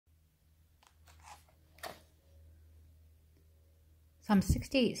Psalm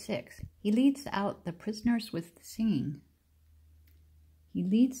 68:6. He leads out the prisoners with singing. He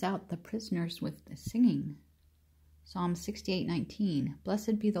leads out the prisoners with singing. Psalm 68:19.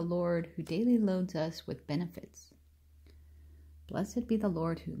 Blessed be the Lord who daily loads us with benefits. Blessed be the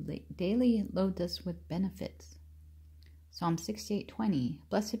Lord who daily loads us with benefits. Psalm 68:20.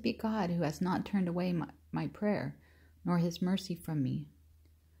 Blessed be God who has not turned away my prayer, nor his mercy from me.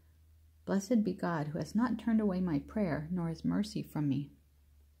 Blessed be God who has not turned away my prayer, nor his mercy from me.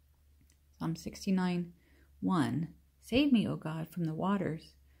 Psalm 69:1. Save me, O God, from the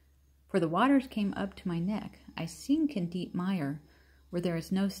waters, for the waters came up to my neck. I sink in deep mire, where there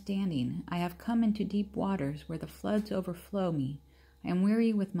is no standing. I have come into deep waters, where the floods overflow me. I am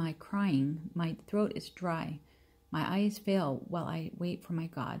weary with my crying. My throat is dry. My eyes fail while I wait for my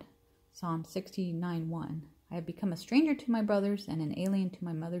God. Psalm 69:1. I have become a stranger to my brothers and an alien to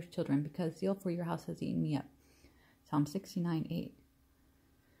my mother's children, because zeal for your house has eaten me up. Psalm 69:8.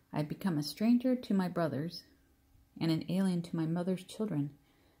 I have become a stranger to my brothers and an alien to my mother's children,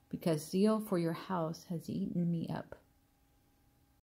 because zeal for your house has eaten me up.